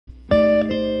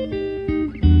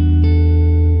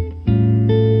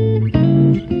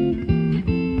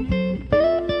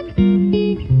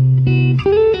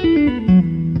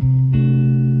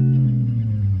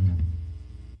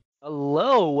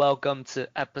welcome to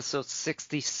episode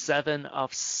 67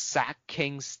 of Sack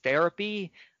Kings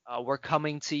Therapy. We're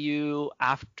coming to you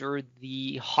after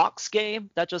the Hawks game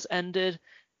that just ended.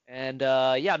 And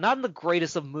yeah, not in the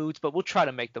greatest of moods, but we'll try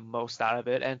to make the most out of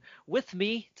it. And with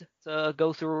me to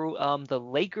go through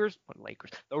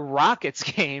the Rockets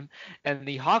game and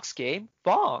the Hawks game,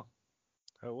 Fong.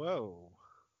 Hello.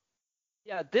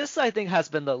 Yeah, this I think has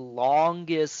been the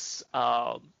longest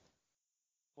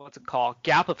what's it called,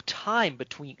 gap of time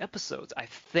between episodes, I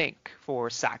think, for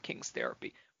Sack King's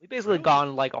Therapy. We basically Really?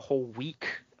 gone like a whole week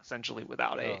essentially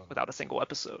Oh, without a single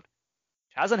episode.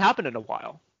 It hasn't happened in a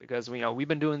while because we've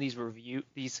been doing these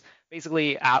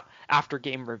basically after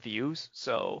game reviews.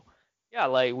 So yeah,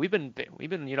 like we've been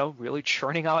really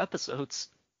churning out episodes.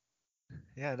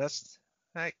 yeah,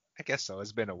 I guess so.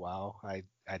 It's been a while,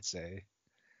 I'd say.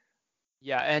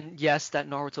 Yeah, and yes, that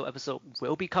Naruto episode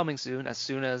will be coming soon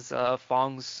as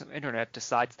Fong's internet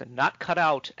decides to not cut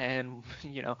out and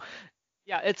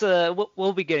yeah,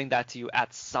 we'll be getting that to you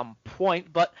at some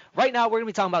point, but right now we're gonna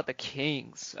be talking about the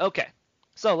Kings. Okay,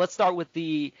 so let's start with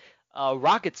the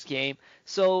Rockets game.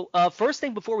 So first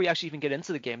thing before we actually even get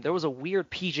into the game, there was a weird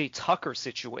PJ Tucker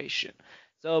situation.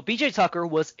 So PJ Tucker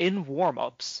was in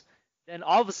warmups. Then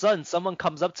all of a sudden, someone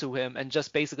comes up to him and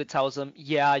just basically tells him,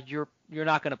 "Yeah, you're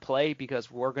not gonna play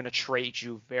because we're gonna trade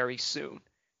you very soon."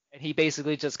 And he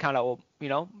basically just kind of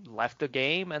left the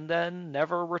game and then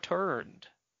never returned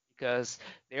because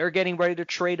they're getting ready to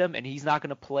trade him, and he's not going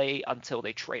to play until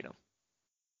they trade him.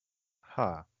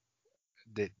 Huh.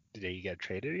 Did he get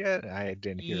traded yet? I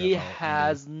didn't hear He about any.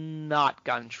 has not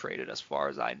gotten traded, as far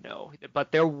as I know,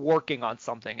 but they're working on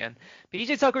something. And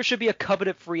PJ Tucker should be a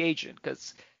coveted free agent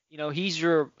because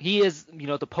he is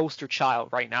the poster child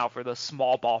right now for the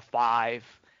small ball five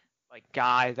like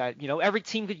guy that every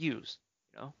team could use.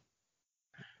 You know,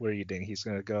 Where do you think he's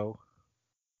gonna go?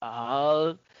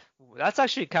 Uh, that's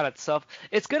actually kind of tough.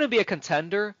 It's going to be a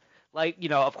contender. Like,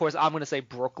 of course, I'm going to say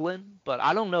Brooklyn, but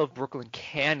I don't know if Brooklyn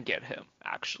can get him,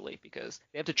 actually, because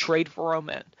they have to trade for him,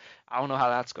 and I don't know how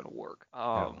that's going to work.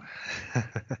 Oh.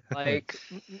 Like,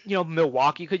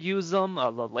 Milwaukee could use them.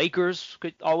 The Lakers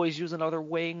could always use another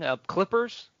wing.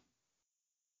 Clippers.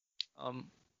 Um,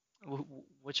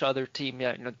 which other team?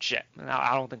 Yeah,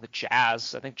 I don't think the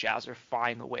Jazz. I think Jazz are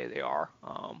fine the way they are.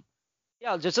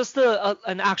 Yeah, just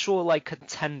an actual like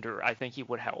contender, I think he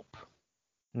would help.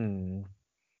 Hmm.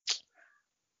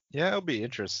 Yeah, it'll be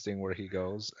interesting where he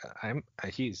goes.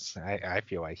 I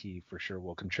feel like he for sure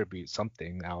will contribute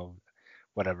something out of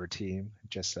whatever team.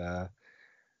 Just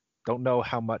don't know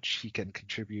how much he can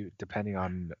contribute depending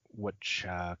on which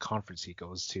conference he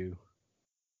goes to.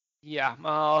 Yeah,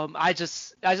 I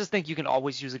just think you can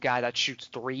always use a guy that shoots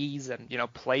threes and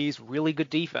plays really good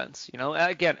defense.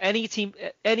 Again,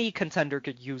 any contender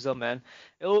could use him, and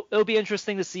it'll be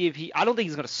interesting to see if he. I don't think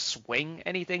he's gonna swing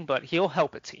anything, but he'll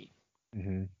help a team.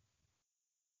 Hmm.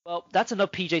 Well, that's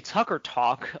enough PJ Tucker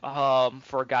talk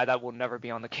for a guy that will never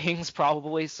be on the Kings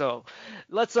probably. So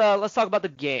let's talk about the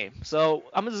game. So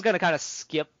I'm just gonna kind of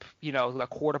skip the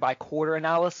quarter by quarter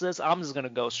analysis. I'm just gonna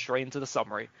go straight into the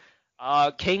summary.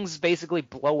 Kings basically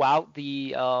blow out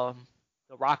the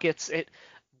Rockets at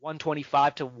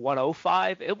 125 to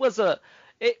 105.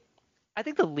 I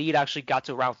think the lead actually got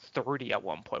to around 30 at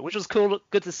one point, which was good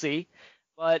to see.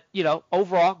 But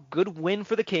overall, good win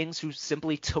for the Kings, who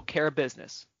simply took care of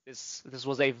business. This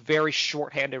was a very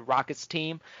short-handed Rockets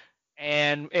team,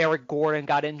 and Eric Gordon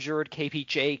got injured.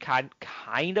 KPJ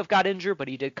kind of got injured, but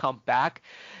he did come back.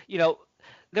 You know,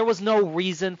 there was no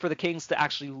reason for the Kings to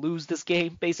actually lose this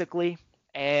game, basically.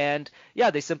 And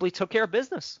yeah, they simply took care of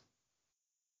business.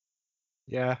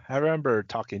 Yeah, I remember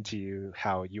talking to you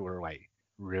how you were like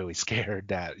really scared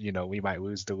that, we might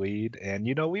lose the lead. And,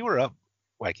 we were up,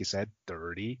 like you said,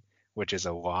 30, which is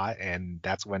a lot. And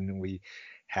that's when we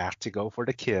have to go for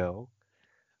the kill.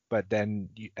 But then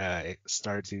it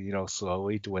started to,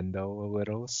 slowly dwindle a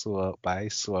little,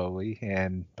 slowly.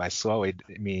 And by slowly,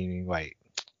 meaning like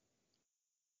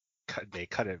they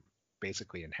cut it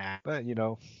basically in half. But,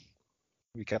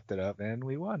 we kept it up and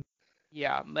we won.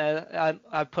 Yeah,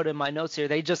 I put in my notes here.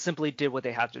 They just simply did what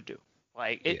they had to do.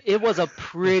 Like Yeah. it was a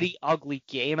pretty ugly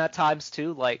game at times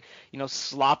too. Like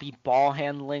sloppy ball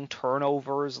handling,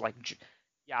 turnovers.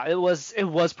 Yeah, it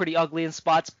was pretty ugly in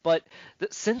spots. But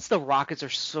since the Rockets are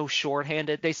so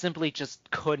shorthanded, they simply just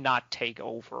could not take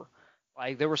over.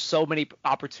 Like there were so many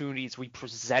opportunities we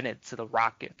presented to the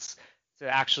Rockets to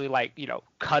actually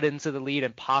cut into the lead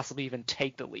and possibly even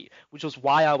take the lead, which was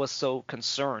why I was so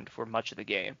concerned for much of the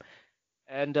game.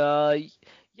 And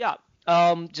yeah,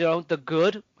 the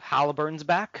good Halliburton's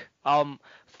back.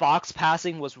 Fox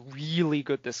passing was really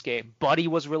good this game. Buddy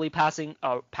was really passing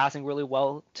really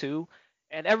well too,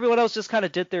 and everyone else just kind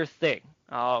of did their thing.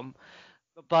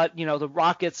 But the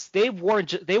Rockets, they were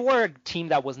a team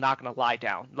that was not going to lie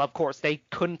down. Of course, they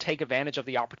couldn't take advantage of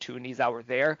the opportunities that were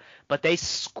there, but they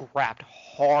scrapped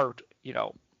hard.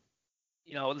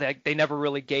 They never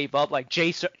really gave up. Like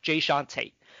Jae'Sean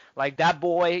Tate, like that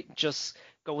boy just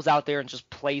goes out there and just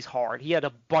plays hard. He had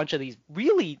a bunch of these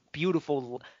really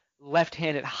beautiful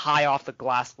left-handed high off the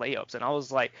glass layups, and I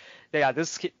was like, yeah,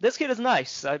 this kid is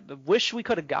nice. I wish we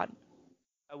could have gotten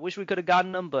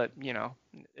him, but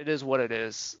it is what it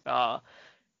is.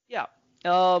 Yeah.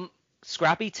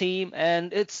 Scrappy team,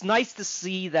 and it's nice to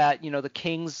see that the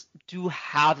Kings do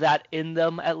have that in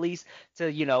them, at least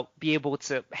to be able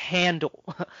to handle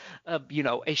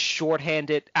a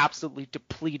shorthanded, absolutely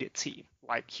depleted team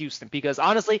like Houston, because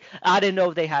honestly I didn't know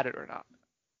if they had it or not.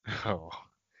 Oh,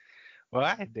 well,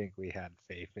 I think we had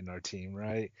faith in our team,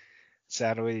 right?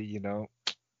 Sadly,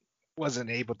 wasn't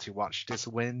able to watch this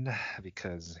win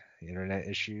because internet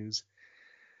issues.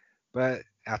 But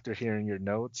after hearing your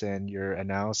notes and your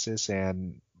analysis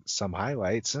and some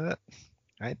highlights,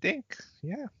 I think,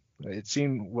 yeah, it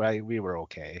seemed like we were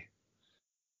okay.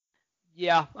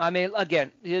 Yeah, I mean,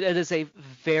 again, it is a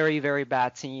very, very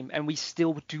bad team, and we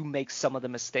still do make some of the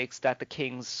mistakes that the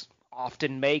Kings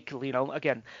often make.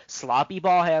 Again, sloppy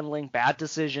ball handling, bad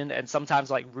decision, and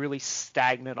sometimes like really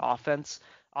stagnant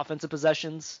offensive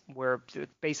possessions where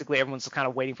basically everyone's kind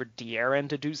of waiting for De'Aaron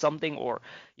to do something, or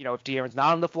if De'Aaron's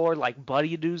not on the floor, like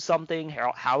Buddy to do something,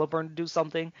 Halliburton to do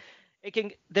something.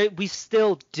 We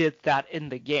still did that in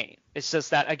the game. It's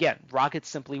just that, again, Rockets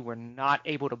simply were not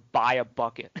able to buy a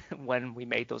bucket when we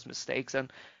made those mistakes. And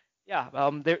yeah,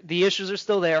 the issues are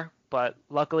still there, but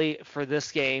luckily for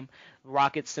this game,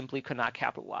 Rockets simply could not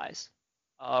capitalize.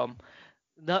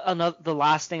 The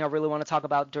last thing I really want to talk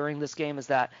about during this game is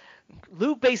that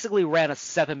Luke basically ran a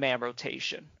 7-man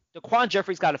rotation. Daquan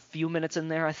Jeffries got a few minutes in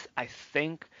there, I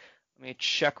think. Let me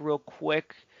check real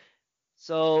quick.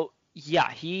 So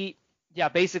yeah,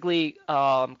 basically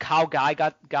Kyle Guy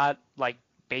got like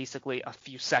basically a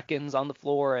few seconds on the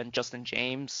floor, and Justin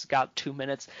James got 2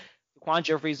 minutes. Daquan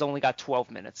Jeffries only got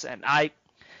 12 minutes, and I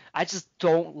just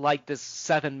don't like this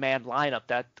 7-man lineup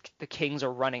that the Kings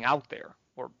are running out there.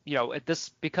 Or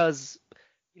because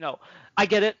I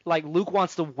get it, like Luke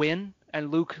wants to win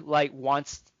and Luke like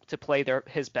wants to play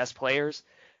his best players,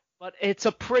 but it's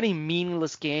a pretty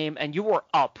meaningless game, and you were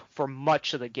up for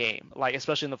much of the game, like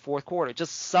especially in the fourth quarter.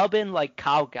 Just sub in like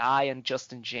Kyle Guy and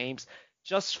Justin James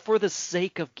just for the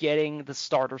sake of getting the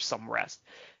starters some rest,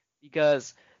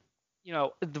 because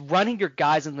running your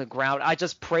guys in the ground, I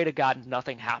just pray to God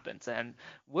nothing happens, and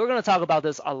we're going to talk about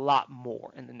this a lot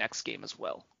more in the next game as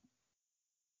well.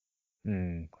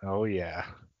 Oh yeah.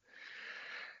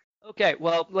 Okay,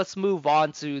 well, let's move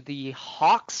on to the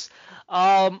Hawks.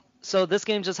 So this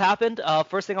game just happened.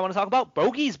 First thing I want to talk about,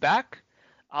 Bogey's back.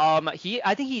 I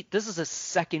think this is his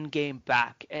second game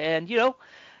back, and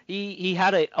he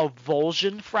had a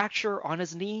avulsion fracture on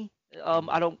his knee.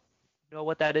 I don't know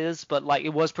what that is, but like it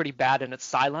was pretty bad, and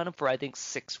it's sidelined him for I think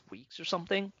 6 weeks or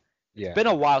something. Yeah. It's been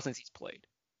a while since he's played.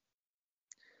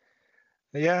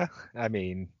 Yeah, I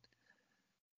mean,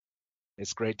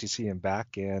 it's great to see him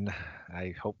back, and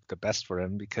I hope the best for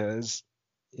him because,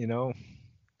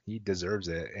 he deserves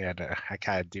it. And I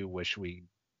kind of do wish we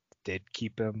did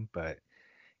keep him, but,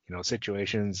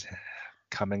 situations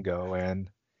come and go, and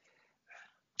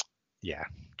yeah,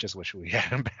 just wish we had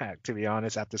him back, to be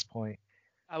honest, at this point.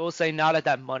 I will say not at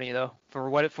that money though. For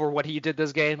what he did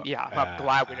this game, yeah, I'm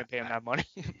glad we didn't pay him that money.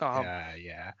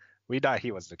 Yeah. We thought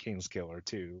he was the Kings killer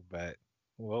too, but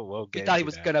we'll get. We thought he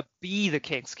was that. gonna be the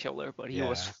Kings killer, but he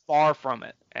was far from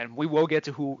it, and we will get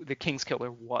to who the Kings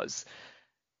killer was.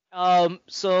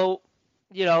 So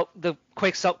the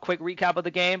quick recap of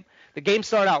the game. The game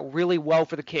started out really well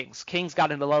for the Kings. Kings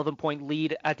got an 11-point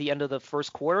lead at the end of the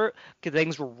first quarter.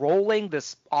 Things were rolling.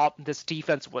 This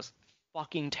defense was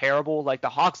fucking terrible. Like the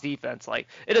Hawks defense, like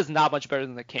it is not much better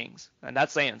than the Kings, and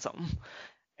that's saying something.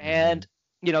 And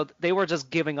they were just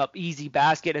giving up easy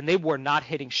basket, and they were not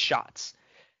hitting shots.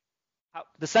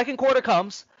 The second quarter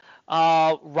comes.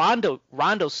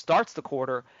 Rondo starts the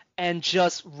quarter and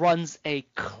just runs a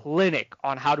clinic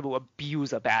on how to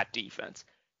abuse a bad defense.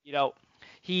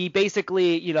 He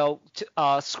basically,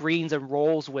 screens and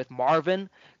rolls with Marvin,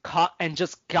 and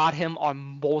just got him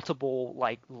on multiple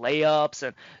like layups,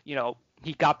 and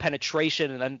he got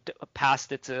penetration and then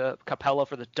passed it to Capella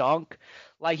for the dunk.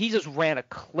 Like he just ran a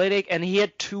clinic, and he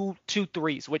had two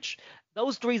threes, which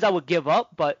those threes I would give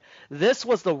up, but this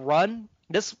was the run.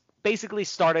 This basically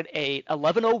started a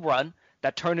 11-0 run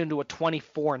that turned into a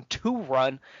 24-2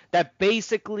 run that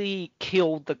basically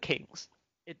killed the Kings.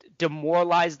 It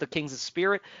demoralized the Kings'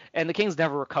 spirit, and the Kings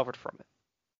never recovered from it.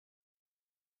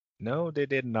 No, they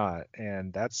did not,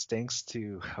 and that's thanks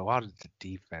to a lot of the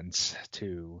defense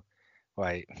too,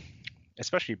 like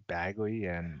especially Bagley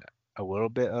and a little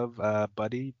bit of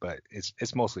Buddy, but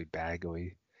it's mostly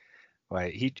Bagley.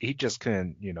 Like he just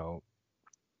couldn't,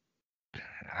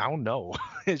 I don't know.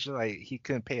 It's just like he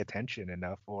couldn't pay attention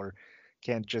enough, or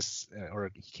he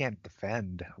can't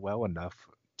defend well enough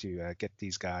to get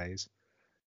these guys.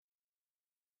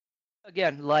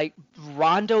 Again, like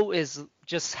Rondo has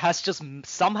just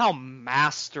somehow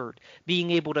mastered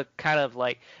being able to kind of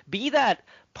like be that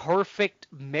perfect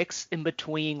mix in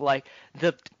between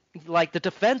the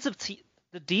the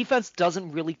the defense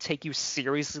doesn't really take you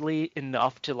seriously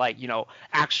enough to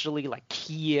actually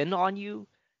key in on you,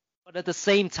 but at the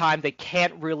same time they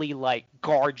can't really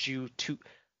guard you too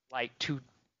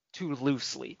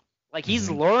loosely. Like Hmm. he's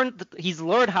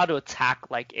learned how to attack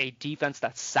a defense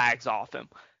that sags off him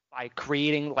by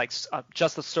creating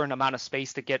just a certain amount of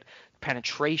space to get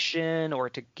penetration or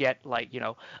to get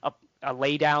a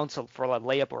lay down for a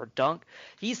layup or a dunk.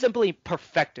 He simply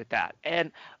perfected that.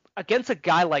 And against a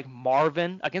guy like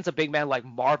Marvin, against a big man like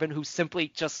Marvin who simply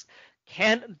just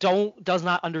does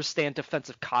not understand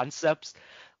defensive concepts,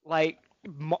 like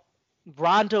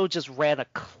Rondo just ran a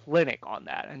clinic on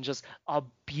that and just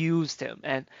abused him.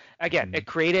 And again, Hmm. it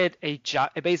created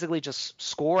it basically just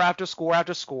score after score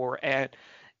after score. And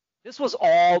this was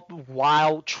all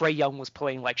while Trae Young was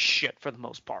playing like shit for the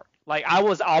most part. Like I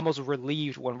was almost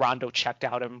relieved when Rondo checked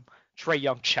out and Trae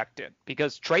Young checked in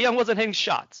because Trae Young wasn't hitting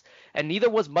shots and neither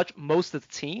was most of the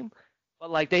team.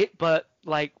 But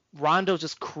Rondo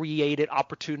just created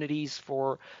opportunities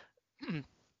for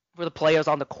the players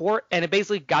on the court, and it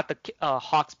basically got the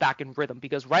Hawks back in rhythm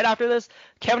because right after this,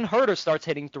 Kevin Huerter starts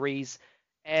hitting threes,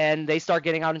 and they start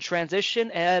getting out in transition,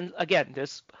 and again,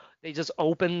 they just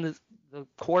opened the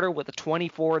quarter with a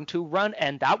 24-2 run,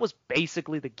 and that was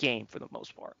basically the game for the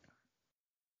most part.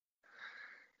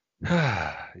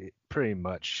 Pretty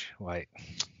much,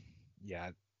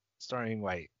 yeah, starting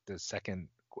like the second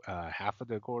half of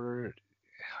the quarter,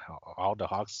 all the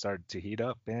Hawks started to heat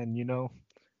up, and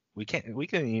we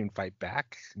couldn't even fight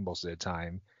back most of the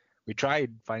time. We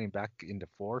tried fighting back in the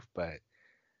fourth, but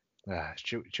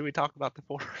should we talk about the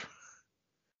fourth?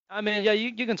 I mean, yeah,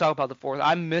 you can talk about the fourth.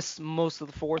 I missed most of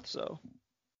the fourth, so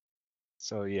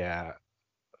So yeah,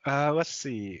 let's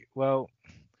see. Well,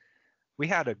 we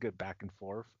had a good back and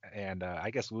forth, and I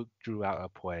guess Luke drew out a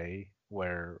play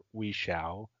where we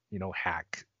shall,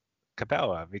 hack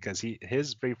Capella because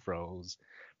his free throws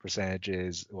percentage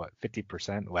is what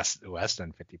 50%, less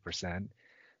than 50%.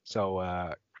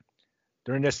 So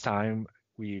during this time,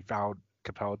 we fouled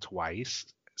Capella twice.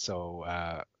 So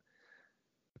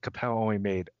Capella only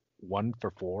made 1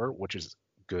 for 4, which is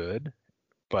good,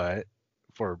 but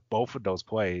for both of those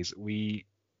plays, we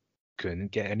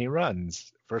couldn't get any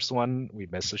runs. First one, we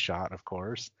missed a shot, of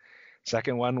course.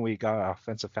 Second one, we got an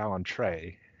offensive foul on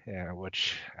Trey,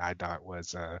 which I thought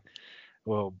was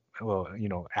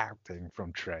acting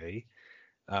from Trey.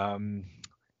 Um,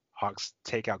 Hawks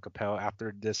take out Capel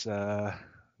after this play,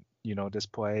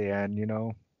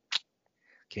 and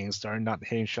Kings started not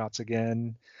hitting shots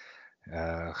again.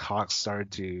 Hawks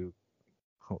started to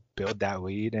build that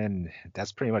lead, and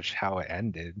that's pretty much how it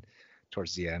ended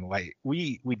towards the end. Like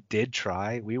we did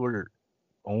try. We were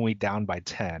only down by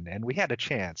 10, and we had a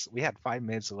chance. We had 5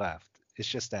 minutes left. It's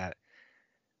just that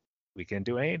we couldn't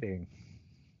do anything.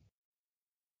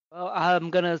 well,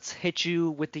 I'm gonna hit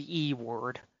you with the E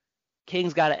word.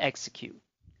 Kings got to execute,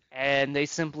 and they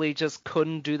simply just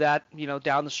couldn't do that,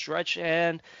 down the stretch.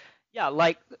 And yeah,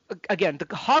 again,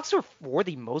 the Hawks are for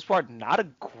the most part not a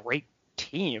great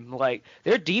team. Like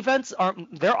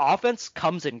their offense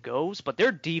comes and goes, but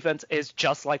their defense is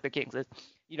just like the Kings.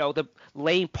 The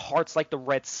lane parts like the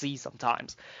Red Sea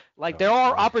sometimes. Like there Oh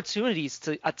are boy. opportunities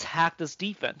to attack this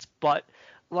defense, but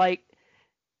like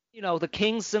the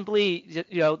Kings simply,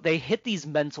 they hit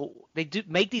they do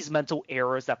make these mental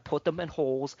errors that put them in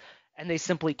holes, and they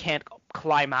simply can't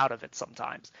climb out of it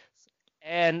sometimes.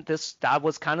 And that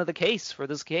was kind of the case for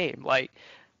this game.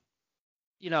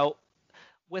 You know,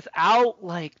 without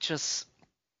just,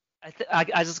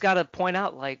 I just gotta point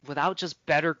out, without just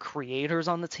better creators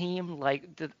on the team,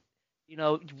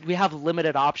 we have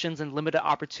limited options and limited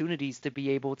opportunities to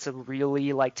be able to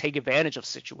really take advantage of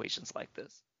situations like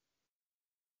this.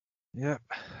 Yep.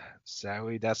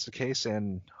 Sadly, that's the case,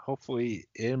 and hopefully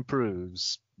it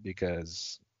improves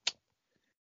because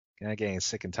I'm getting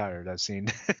sick and tired. I've seen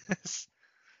this.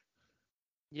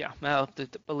 Yeah, no,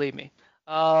 believe me.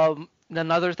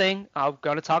 Another thing, I'm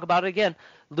going to talk about it again.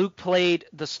 Luke played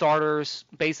the starters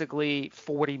basically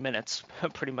 40 minutes,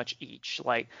 pretty much each.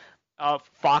 Like,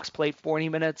 Fox played 40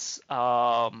 minutes.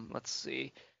 Let's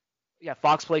see. Yeah,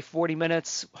 Fox played 40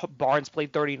 minutes. Barnes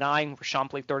played 39. Rashawn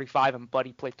played 35, and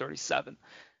Buddy played 37.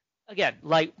 Again,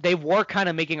 like they were kind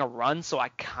of making a run, so I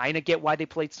kind of get why they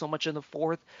played so much in the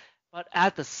fourth. But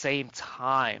at the same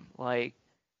time, like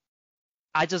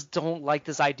I just don't like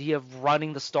this idea of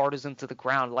running the starters into the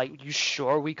ground. Like, you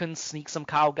sure we couldn't sneak some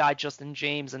Kyle Guy, Justin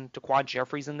James, and Daquan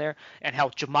Jeffries in there, and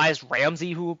help Jamias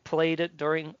Ramsey, who played it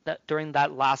during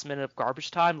that last minute of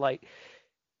garbage time? Like,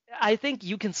 I think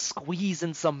you can squeeze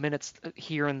in some minutes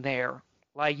here and there.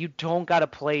 Like, you don't gotta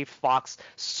play Fox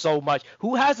so much,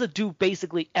 who has to do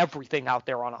basically everything out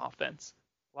there on offense.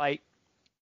 Like,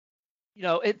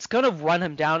 it's gonna run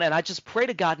him down, and I just pray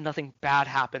to God nothing bad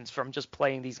happens from just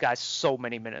playing these guys so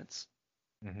many minutes.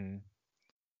 Hmm.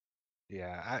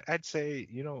 Yeah, I'd say,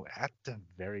 at the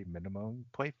very minimum,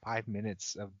 play 5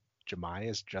 minutes of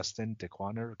Jemias, Justin,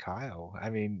 Daquan, or Kyle.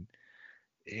 I mean,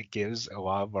 it gives a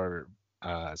lot of our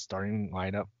starting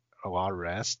lineup a lot of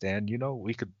rest, and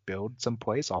we could build some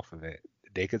plays off of it.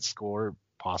 They could score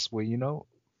possibly,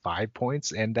 5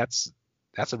 points, and that's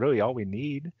really all we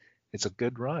need. It's a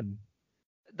good run.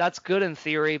 That's good in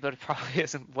theory, but it probably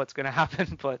isn't what's gonna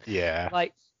happen. But Yeah.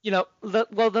 like,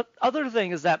 the other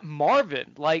thing is that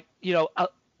Marvin, like,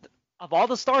 of all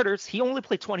the starters, he only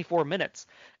played 24 minutes,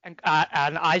 and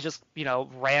I just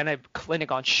ran a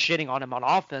clinic on shitting on him on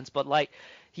offense, but like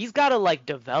he's got to like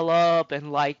develop and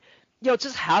like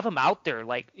just have him out there,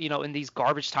 like in these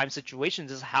garbage time situations,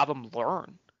 just have him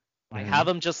learn, like Hmm. have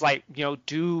him just like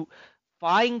do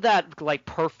find that like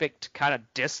perfect kind of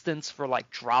distance for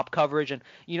like drop coverage and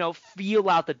feel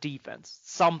out the defense,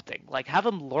 something like have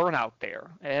him learn out there.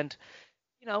 And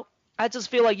you know, I just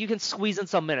feel like you can squeeze in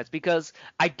some minutes because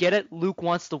I get it. Luke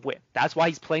wants to win. That's why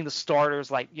he's playing the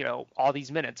starters like all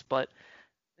these minutes. But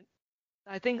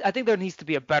I think there needs to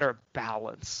be a better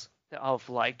balance of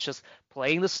like just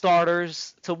playing the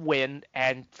starters to win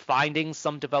and finding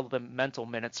some developmental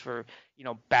minutes for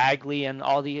Bagley and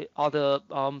all the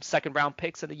second round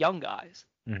picks and the young guys.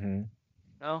 Hmm.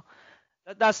 You know,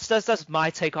 that's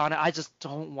my take on it. I just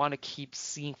don't want to keep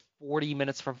seeing 40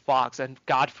 minutes from Fox, and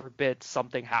God forbid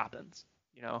something happens.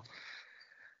 You know.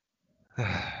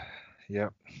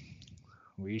 Yep.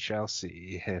 We shall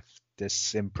see if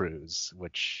this improves,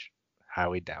 which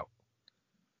highly doubt.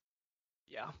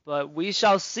 Yeah, but we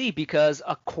shall see because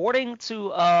according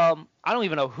to I don't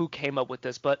even know who came up with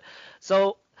this, but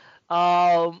so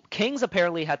Kings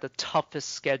apparently had the toughest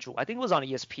schedule. I think it was on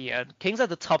ESPN. Kings had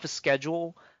the toughest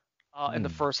schedule in the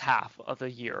Hmm. first half of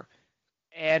the year,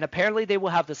 and apparently they will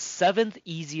have the seventh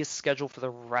easiest schedule for the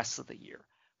rest of the year.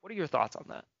 What are your thoughts on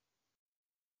that?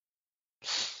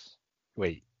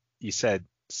 Wait, you said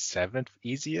seventh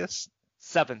easiest?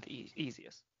 Seventh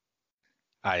easiest.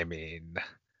 I mean,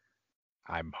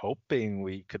 I'm hoping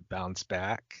we could bounce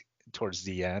back towards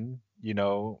the end.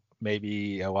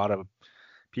 Maybe a lot of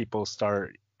people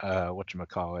start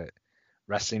whatchamacallit,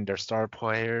 resting their star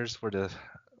players for the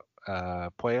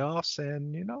playoffs,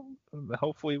 and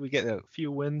hopefully we get a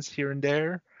few wins here and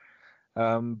there.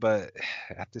 But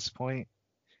at this point,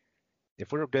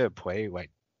 if we're gonna play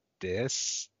like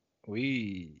this,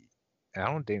 we I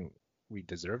don't think we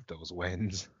deserve those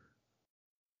wins.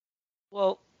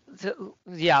 Well,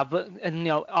 yeah, but and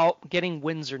all getting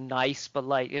wins are nice, but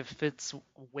like if it's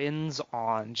wins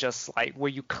on just like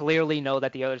where you clearly know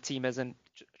that the other team isn't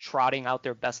trotting out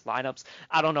their best lineups,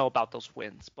 I don't know about those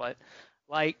wins, but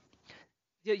like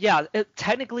yeah,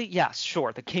 technically, yeah,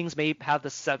 sure, the Kings may have the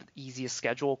seventh easiest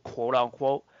schedule, quote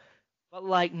unquote, but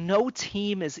like no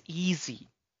team is easy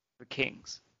for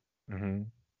Kings. Hmm.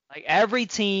 Like every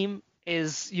team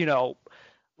is,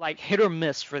 like hit or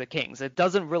miss for the Kings. It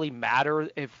doesn't really matter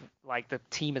if like the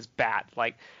team is bad.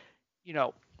 Like, you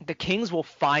know, the Kings will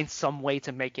find some way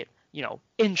to make it,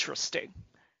 interesting.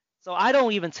 So I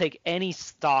don't even take any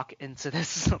stock into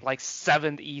this like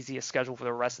seventh easiest schedule for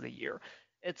the rest of the year.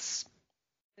 It's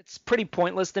it's pretty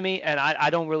pointless to me, and I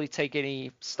don't really take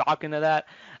any stock into that.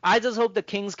 I just hope the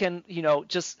Kings can,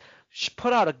 just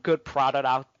put out a good product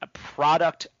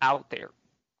out there,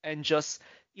 and just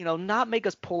not make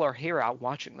us pull our hair out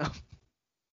watching them.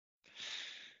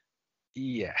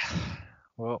 Yeah.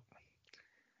 Well,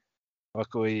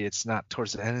 luckily it's not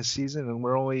towards the end of the season, and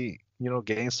we're only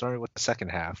getting started with the second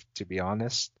half. To be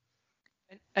honest.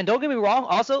 And don't get me wrong,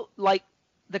 also like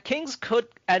the Kings could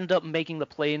end up making the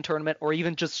play-in tournament or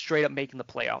even just straight up making the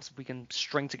playoffs if we can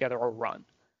string together a run.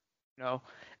 You know,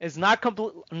 it's not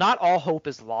complete. Not all hope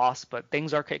is lost, but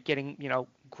things are getting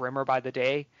grimmer by the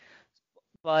day.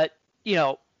 But,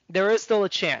 there is still a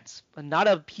chance, but not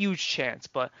a huge chance.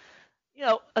 But,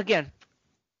 again,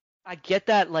 I get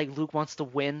that like Luke wants to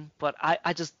win, but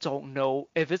I just don't know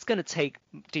if it's gonna take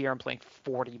De'Aaron playing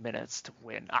 40 minutes to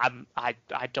win.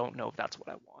 I don't know if that's what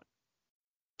I want.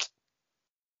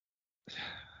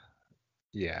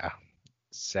 Yeah,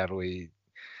 sadly,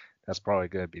 that's probably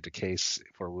going to be the case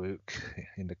for Luke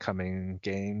in the coming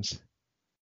games.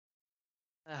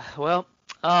 Well,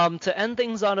 to end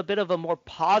things on a bit of a more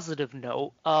positive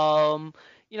note,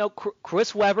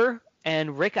 Chris Webber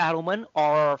and Rick Adelman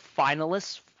are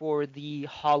finalists for the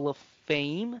Hall of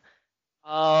Fame.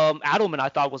 Adelman I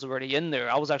thought was already in there.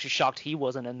 I was actually shocked he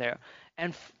wasn't in there.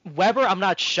 And Weber, I'm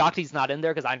not shocked he's not in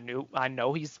there because I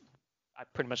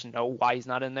pretty much know why he's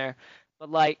not in there. But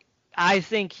like, I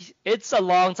think it's a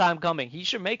long time coming. He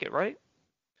should make it, right?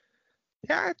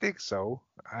 Yeah, I think so.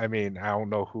 I mean, I don't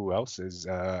know who else is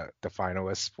the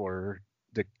finalists for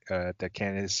the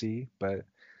candidacy, but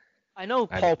I know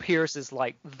I Paul Pierce is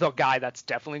like the guy that's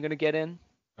definitely going to get in.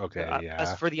 okay, As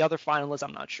yeah. for the other finalists,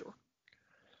 I'm not sure.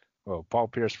 Well, Paul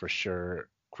Pierce for sure.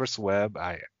 Chris Webb,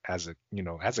 as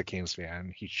a Kings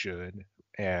fan, he should.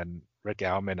 And Rick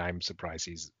Alman, I'm surprised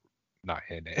he's not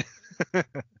in it.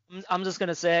 I'm just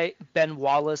gonna say Ben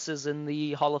Wallace is in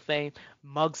the Hall of Fame.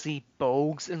 Muggsy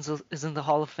Bogues is in the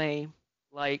Hall of Fame.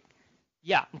 Like,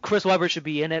 yeah, Chris Webber should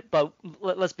be in it, but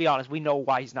let's be honest, we know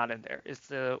why he's not in there. It's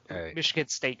the Uh, Michigan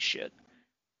State shit.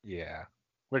 yeah,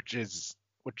 which is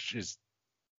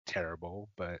terrible,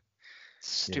 but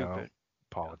you know, Stupid.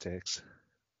 politics.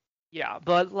 Yeah,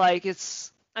 but like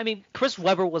I mean, Chris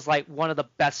Webber was like one of the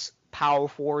best power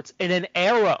forwards in an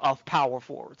era of power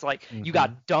forwards. Like you Hmm.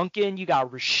 got Duncan, you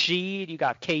got Rasheed, you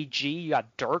got KG, you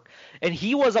got Dirk, and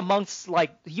he was amongst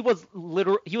like he was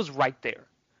right there.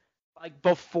 Like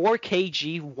before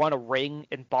KG won a ring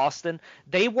in Boston,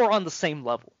 they were on the same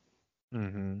level.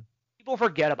 Hmm. People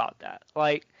forget about that.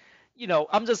 Like,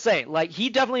 I'm just saying, like he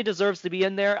definitely deserves to be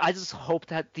in there. I just hope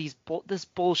that this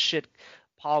bullshit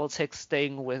politics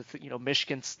thing with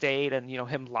Michigan State and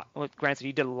him granted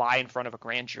he did lie in front of a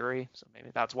grand jury, so maybe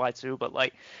that's why too. But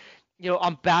like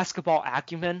on basketball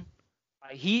acumen,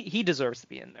 he deserves to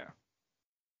be in there.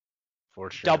 For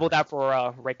Double sure. that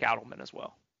for Rick Adelman as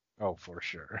well. Oh, for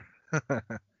sure.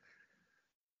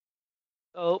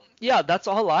 So yeah, that's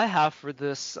all I have for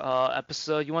this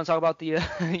episode. You want to talk about the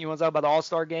you want to talk about the All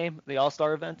Star game, the All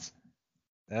Star events?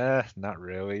 Not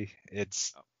really.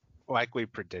 It's like we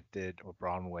predicted,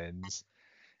 LeBron wins,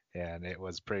 and it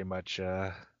was pretty much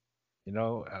a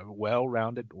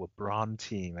well-rounded LeBron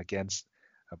team against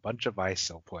a bunch of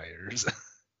ISO players.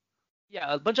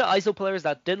 Yeah, a bunch of ISO players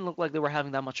that didn't look like they were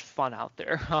having that much fun out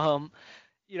there. What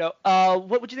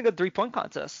would you think of the 3-point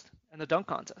contest and the dunk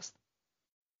contest?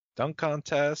 Dunk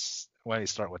contest. Why don't you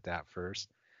start with that first?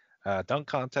 Dunk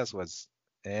contest was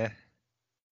eh.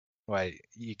 Like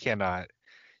you cannot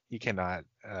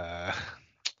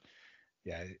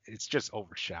yeah, it's just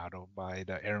overshadowed by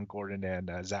the Aaron Gordon and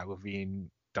Zach LaVine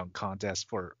dunk contest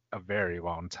for a very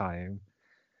long time.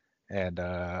 And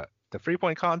the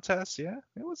 3-point contest, yeah,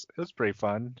 it was pretty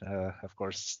fun. Of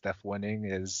course, Steph winning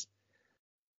is,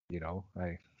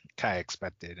 I kind of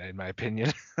expected in my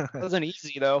opinion. It wasn't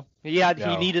easy though. He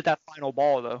No, needed that final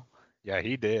ball though. yeah,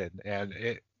 he did, and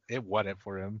it won it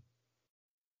for him.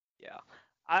 Yeah.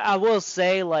 I will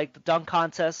say like the dunk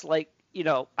contest, like,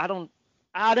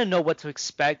 I didn't know what to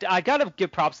expect. I gotta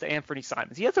give props to Anthony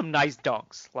Simons. He had some nice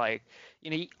dunks. Like,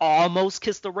 he almost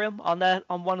kissed the rim on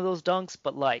one of those dunks,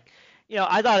 but like,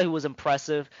 I thought it was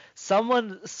impressive.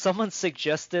 Someone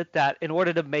suggested that in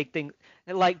order to make things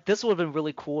like this would have been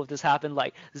really cool if this happened,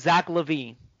 like Zach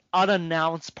LaVine,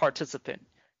 unannounced participant,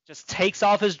 just takes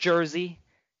off his jersey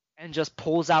and just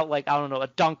pulls out like I don't know a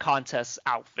dunk contest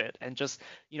outfit and just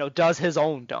does his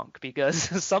own dunk because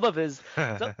some of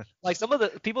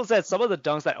the people said some of the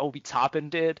dunks that Obi Toppin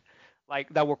did like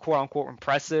that were quote unquote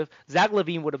impressive. Zach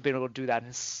LaVine would have been able to do that in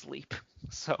his sleep.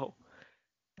 So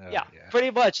Oh yeah, yeah. pretty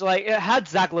much like had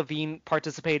Zach LaVine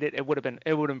participated, it would have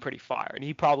been pretty fire, and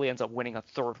he probably ends up winning a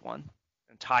third one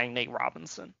and tying Nate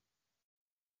Robinson.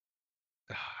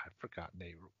 I forgot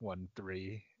Nate won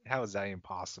three. How is that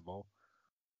impossible?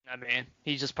 I mean,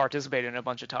 he just participated in a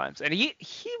bunch of times, and he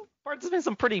participated in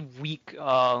some pretty weak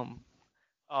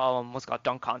what's it called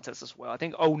dunk contests as well. I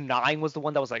think '09 was the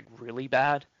one that was like really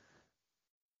bad.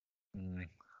 Mm,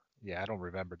 yeah, I don't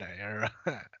remember that era.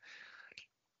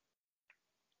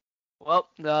 Well,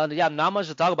 yeah, not much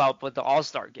to talk about with the All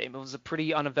Star game. It was a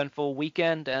pretty uneventful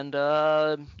weekend, and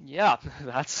yeah,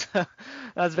 that's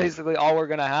that's basically all we're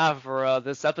gonna have for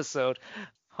this episode.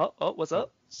 Oh, what's Oh,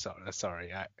 up?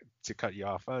 sorry, to cut you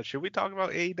off. Should we talk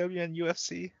about AEW and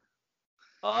UFC?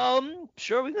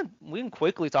 Sure, we can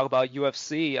quickly talk about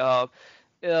UFC.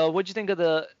 What'd you think of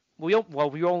the? We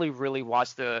only really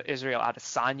watched the Israel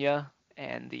Adesanya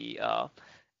and the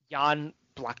Jan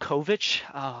Blachowicz.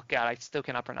 Oh God, I still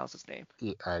cannot pronounce his name.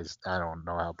 Yeah, I don't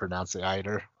know how to pronounce it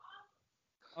either.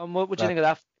 What would you But think of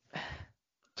that?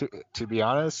 to be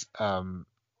honest,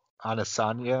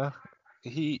 Adesanya,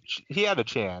 he had a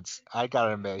chance. I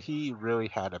gotta admit, he really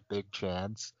had a big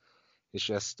chance. It's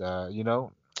just, how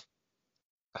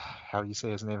do you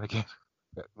say his name again?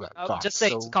 Got Just say,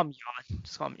 just so call him Jan.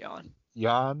 Just call him Jan.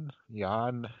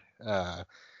 Jan, uh,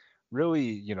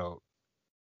 really,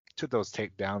 took those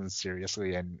takedowns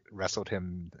seriously and wrestled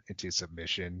him into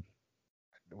submission.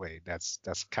 Wait, that's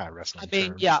kind of wrestling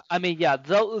terms. Yeah.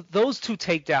 Those two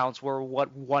takedowns were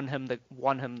what won him the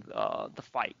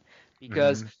fight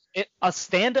because Hmm.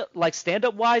 stand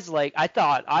up wise, like I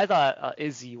thought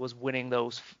Izzy was winning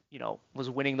those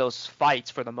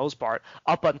fights for the most part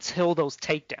up until those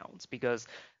takedowns because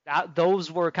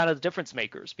those were kind of the difference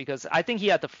makers because I think he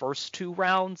had the first two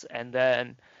rounds and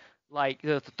then like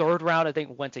the third round I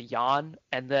think went to Jan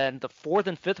and then the fourth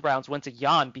and fifth rounds went to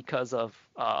Jan because of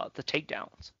the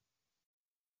takedowns.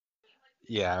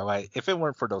 Yeah, like if it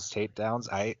weren't for those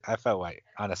takedowns, I felt like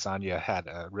Adesanya had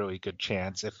a really good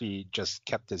chance if he just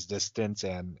kept his distance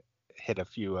and hit a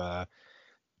few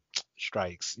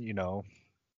strikes.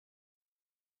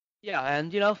 Yeah,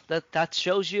 and that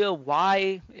shows you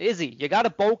why Izzy, you gotta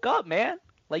bulk up, man.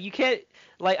 Like you can't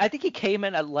like I think he came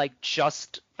in at like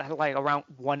just at like around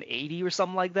 180 or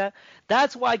something like that.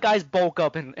 That's why guys bulk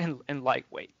up in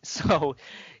lightweight. So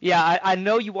yeah, I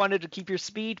know you wanted to keep your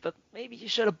speed, but maybe you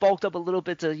should have bulked up a little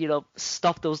bit to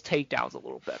stuff those takedowns a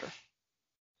little better.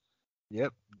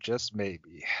 Yep, just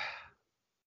maybe.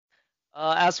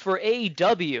 As for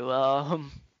AEW,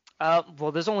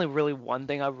 well, there's only really one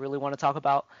thing I really want to talk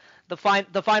about. The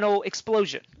final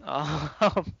explosion.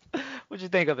 What'd you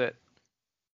think of it?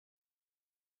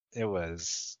 It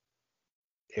was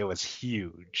it was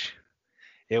huge.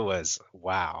 It was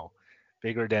wow,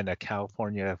 bigger than a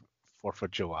California 4th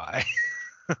of July.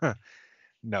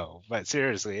 No, but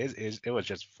seriously, it was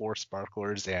just four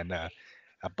sparklers and a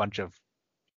bunch of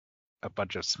a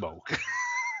bunch of smoke.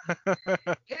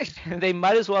 They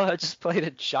might as well have just played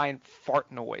a giant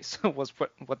fart noise. Was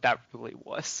what that really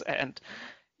was. And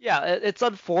yeah, it's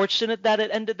unfortunate that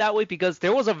it ended that way because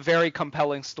there was a very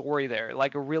compelling story there.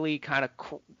 Like a really kind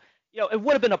of it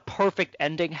would have been a perfect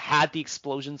ending had the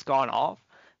explosions gone off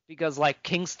because like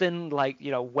Kingston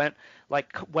went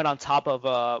on top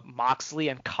of Moxley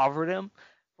and covered him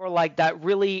for like that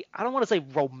really I don't want to say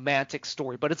romantic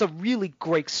story, but it's a really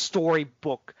great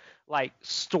storybook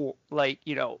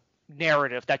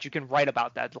narrative that you can write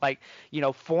about that like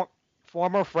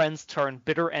former friends turn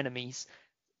bitter enemies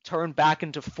turn back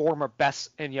into former best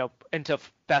and into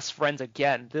best friends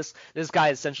again. This guy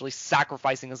is essentially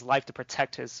sacrificing his life to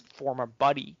protect his former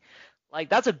buddy. Like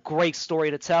that's a great story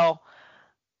to tell.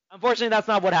 Unfortunately, that's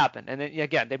not what happened. And then,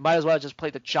 again, they might as well just play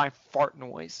the giant fart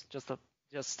noise just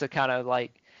to kind of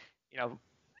like you know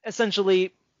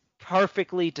essentially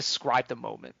perfectly describe the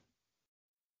moment.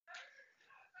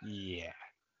 Yeah,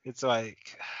 it's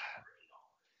like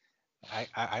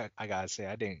I gotta say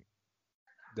I think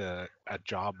the a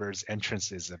jobber's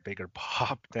entrance is a bigger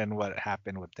pop than what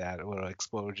happened with that little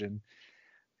explosion.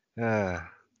 Uh,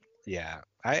 yeah,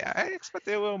 I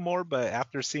expected a little more, but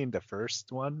after seeing the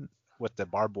first one with the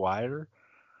barbed wire,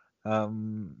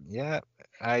 yeah,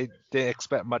 I didn't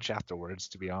expect much afterwards,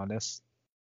 to be honest.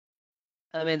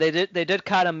 I mean, they did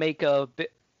kind of make a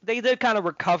bit. They did kind of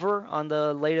recover on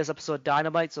the latest episode of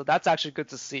Dynamite, so that's actually good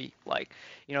to see. Like,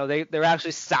 they're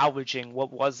actually salvaging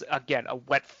what was again a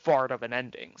wet fart of an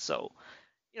ending. So,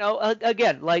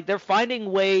 again, like they're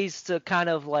finding ways to kind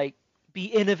of like be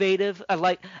innovative.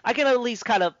 Like I can at least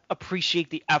kind of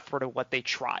appreciate the effort of what they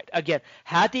tried. Again,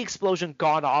 had the explosion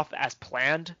gone off as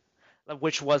planned,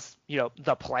 which was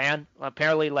the plan.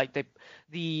 Apparently, like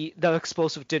the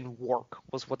explosive didn't work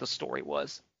was what the story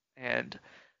was, and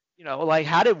like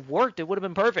had it worked, it would have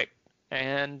been perfect,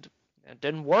 and it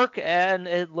didn't work, and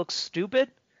it looks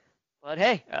stupid. But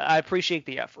hey, I appreciate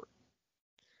the effort.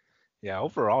 Yeah,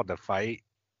 overall the fight,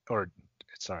 or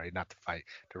sorry, not the fight,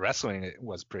 the wrestling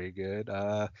was pretty good.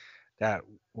 That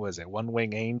was it, One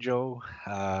Wing Angel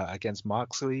against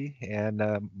Moxley,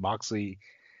 and Moxley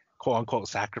quote unquote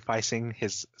sacrificing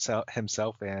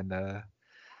himself and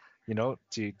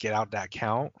to get out that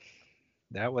count.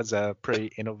 That was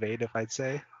pretty innovative, I'd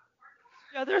say.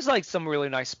 Yeah, there's like some really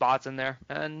nice spots in there,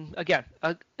 and again,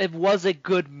 it was a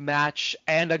good match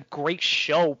and a great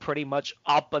show pretty much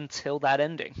up until that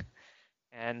ending.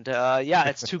 And yeah,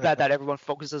 it's too bad that everyone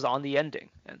focuses on the ending.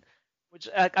 And which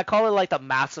I call it like the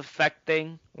Mass Effect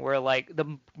thing, where like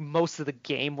the most of the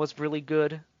game was really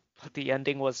good, but the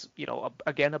ending was,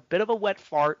 again, a bit of a wet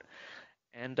fart.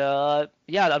 And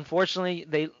yeah,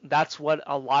 unfortunately, that's what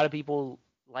a lot of people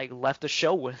like left the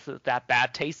show with, that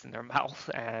bad taste in their mouth.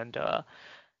 And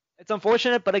it's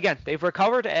unfortunate, but again, they've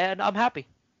recovered, and I'm happy.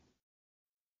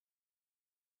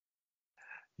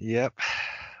 Yep.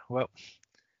 Well,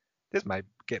 this might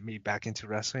get me back into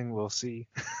wrestling. We'll see.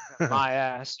 My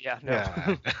ass, yeah, no.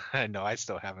 Yeah, I know. I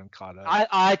still haven't caught up.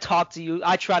 I talk to you.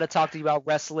 I try to talk to you about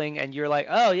wrestling, and you're like,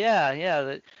 oh yeah,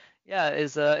 yeah, yeah.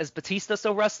 Is Batista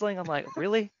still wrestling? I'm like,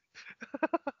 really?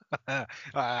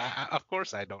 Of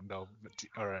course, I don't know,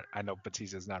 or I know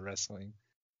Batista's not wrestling.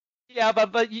 Yeah,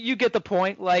 but you get the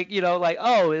point. Like, like,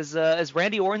 oh, is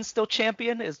Randy Orton still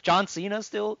champion? Is John Cena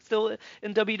still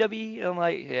in WWE? I'm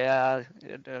like, yeah,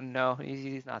 no,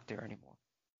 he's not there anymore.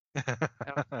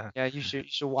 Yeah, you should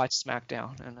watch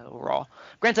SmackDown and Raw.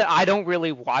 Granted, I don't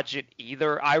really watch it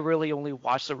either. I really only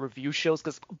watch the review shows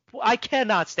because I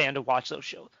cannot stand to watch those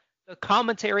shows. The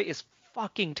commentary is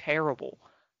fucking terrible.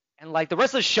 And like the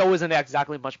rest of the show isn't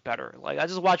exactly much better. Like I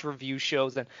just watch review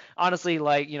shows, and honestly,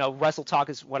 like Wrestle Talk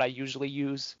is what I usually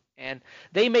use, and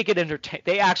they make it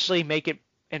They actually make it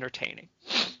entertaining.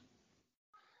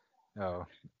 Oh,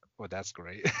 well, that's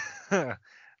great.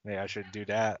 Maybe I should do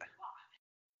that.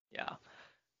 Yeah.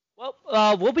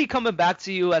 Well, we'll be coming back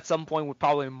to you at some point with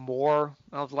probably more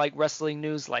of like wrestling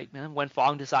news, like when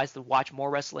Fong decides to watch more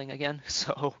wrestling again.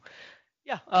 So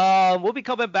yeah, we'll be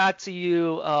coming back to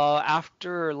you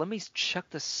after. Let me check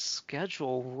the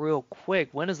schedule real quick.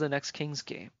 When is the next Kings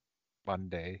game?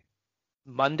 Monday.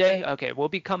 Monday? Okay, we'll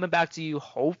be coming back to you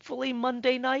hopefully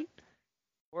Monday night.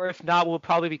 Or if not, we'll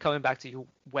probably be coming back to you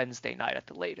Wednesday night at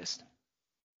the latest.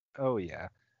 Oh, yeah.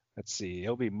 Let's see.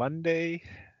 It'll be Monday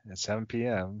at 7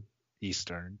 p.m.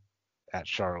 Eastern at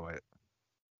Charlotte.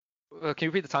 Can you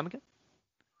repeat the time again?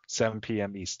 7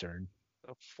 p.m. Eastern.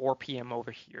 4 p.m.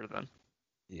 over here then.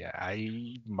 Yeah,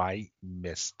 I might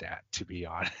miss that, to be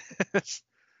honest.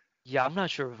 Yeah, I'm not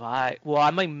sure if I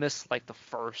might miss like the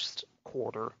first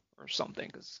quarter or something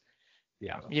because,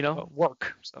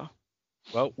 work. So.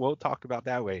 Well, we'll talk about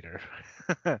that later.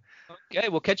 Okay,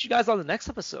 we'll catch you guys on the next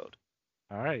episode.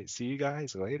 All right, see you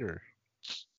guys later.